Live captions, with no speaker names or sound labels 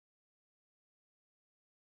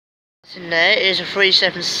In there is a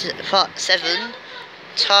 377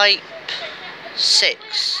 Type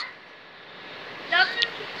 6.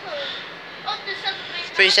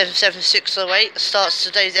 377608 starts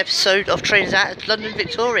today's episode of Trains Out of London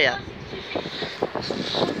Victoria.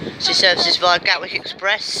 She services via Gatwick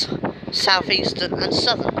Express, South Eastern and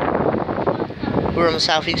Southern. We're on the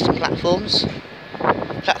South Eastern platforms.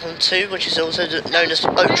 Platform 2, which is also known as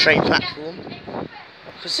the Boat Train platform,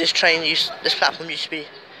 because this platform used to be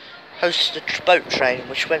hosted the boat train,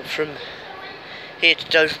 which went from here to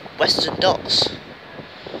Dover Western Docks.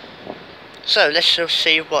 So let's just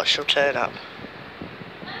see what she'll turn up.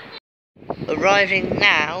 Arriving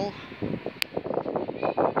now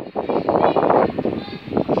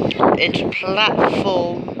into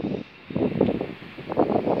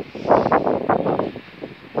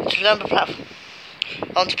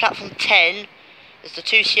onto platform 10 is the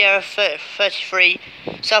 2 Sierra 33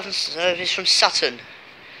 Southern service from Sutton.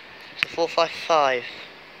 So 455.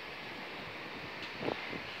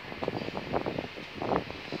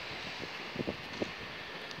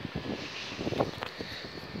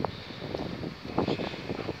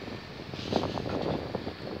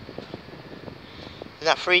 And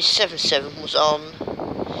that 377 was on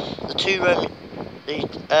the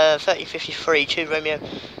 1353 2 Romeo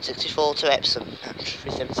 64 to Epsom. That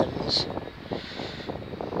 377 was.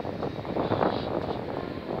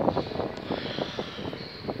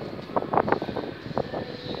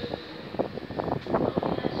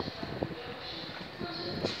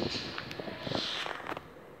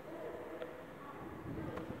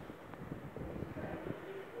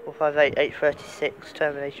 Four 558 836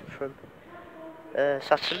 termination from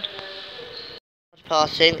Sutton.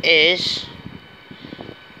 Departing is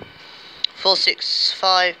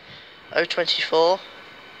 465024.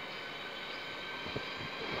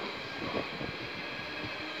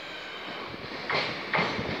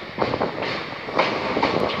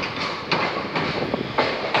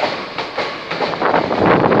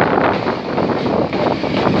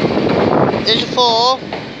 There's a 4.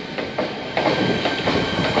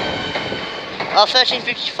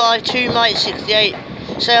 1355 2 Mike 68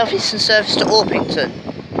 South Eastern service to Orpington.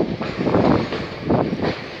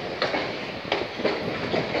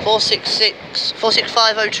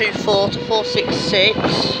 465024 to 466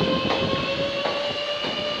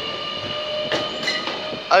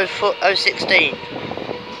 016.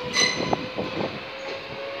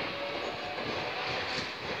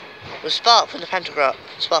 Was spark from the pantograph,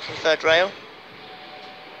 spark from the third rail.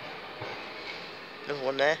 Another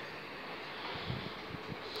one there.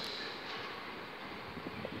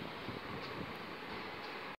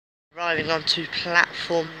 Arriving onto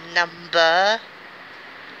platform number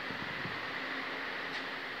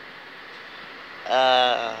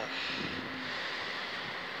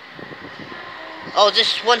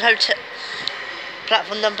this one hotel.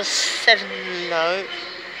 Platform number 7. No.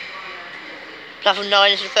 Platform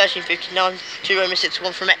 9 is 1359 2 Romeo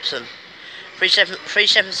 61 from Epsom.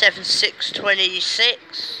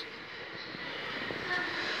 377626.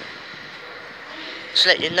 To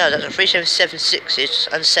let you know that the 3776s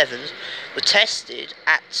and 7s were tested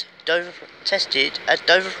at Dover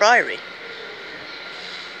Priory.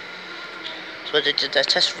 That's where they did their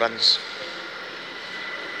test runs.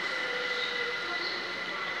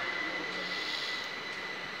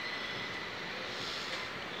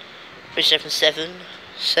 Three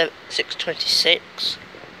 626.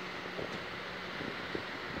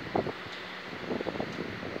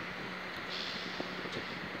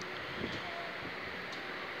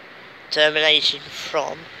 Termination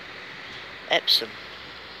from Epsom.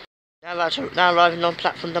 Now arriving on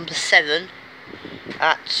platform number 7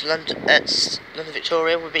 at London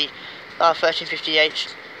Victoria will be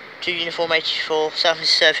R1358 2 Uniform 84 South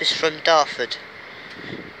East service from Dartford.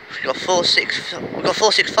 We've got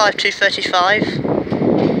 465 235.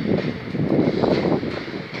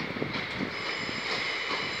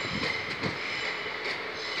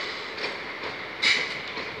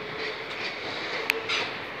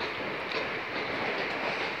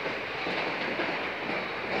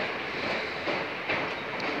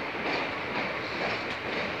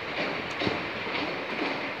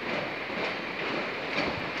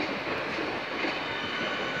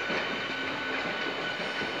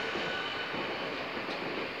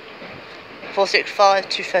 Four 65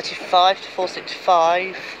 235 to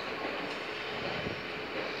 465.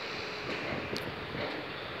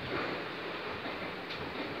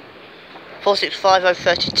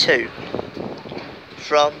 465032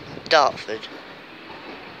 from Dartford.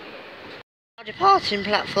 Departing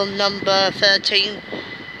platform number 13,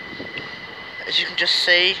 as you can just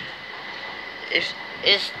see,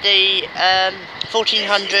 is the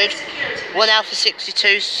 1400 1 Alpha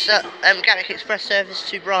 62 Gatwick Express service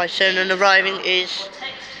to Brighton, and arriving is...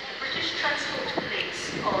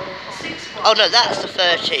 Oh no, that's the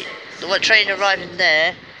 30. The one train arriving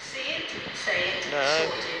there.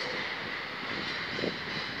 No.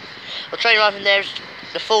 The train arriving there is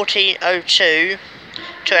the 1402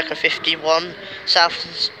 to Echo 51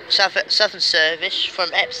 Southern service from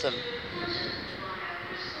Epsom.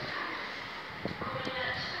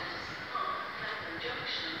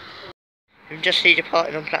 We've just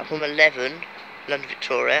departed on platform 11, London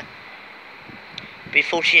Victoria. Be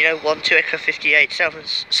 1401 to Echo 58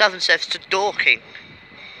 Southern service to Dorking.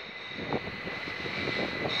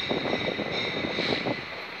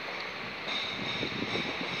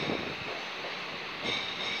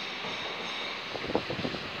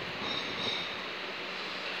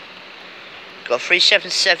 Got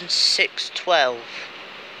 377612.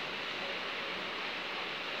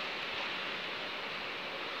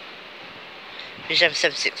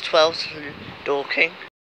 to Dorking.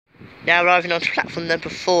 Now arriving onto platform number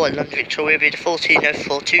 4 at London Victoria, will be the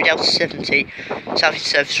 1404 2 Delta 70 Southeast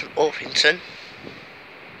service from Orpington.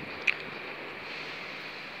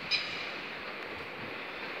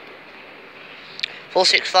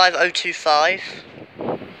 (465.025).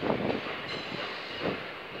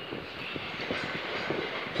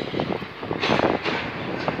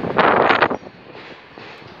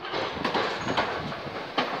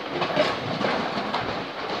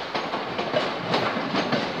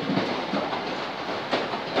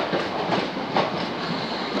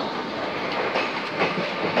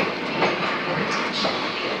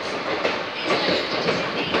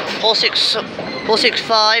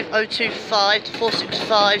 (465.025 to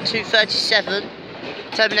 465.237),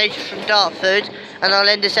 terminated from Dartford, and I'll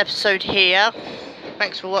end this episode here.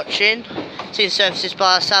 Thanks for watching. See the services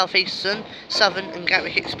by our South Eastern, Southern and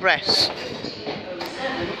Gatwick Express.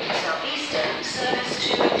 Southeastern service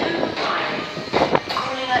to Dover Priory,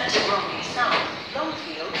 calling at Bromley South,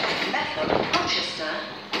 Longfield, Metham, Rochester,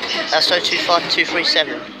 That's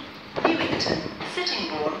 025237. Newington,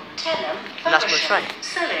 Sittingbourne, Tenham, And that's my train.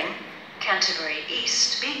 Selling, Canterbury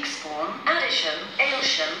East, Beaksbourne, Addisham,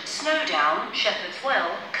 Aylsham, Snowdown, Shepherd's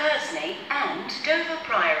Well, Kersney and Dover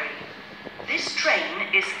Priory. This train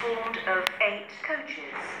is formed of 8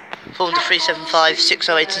 coaches. Formed to 375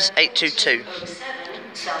 608 and 822.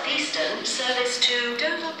 Southeastern service to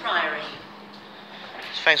Dover Priory.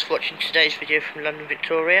 So thanks for watching today's video from London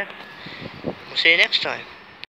Victoria. We'll see you next time.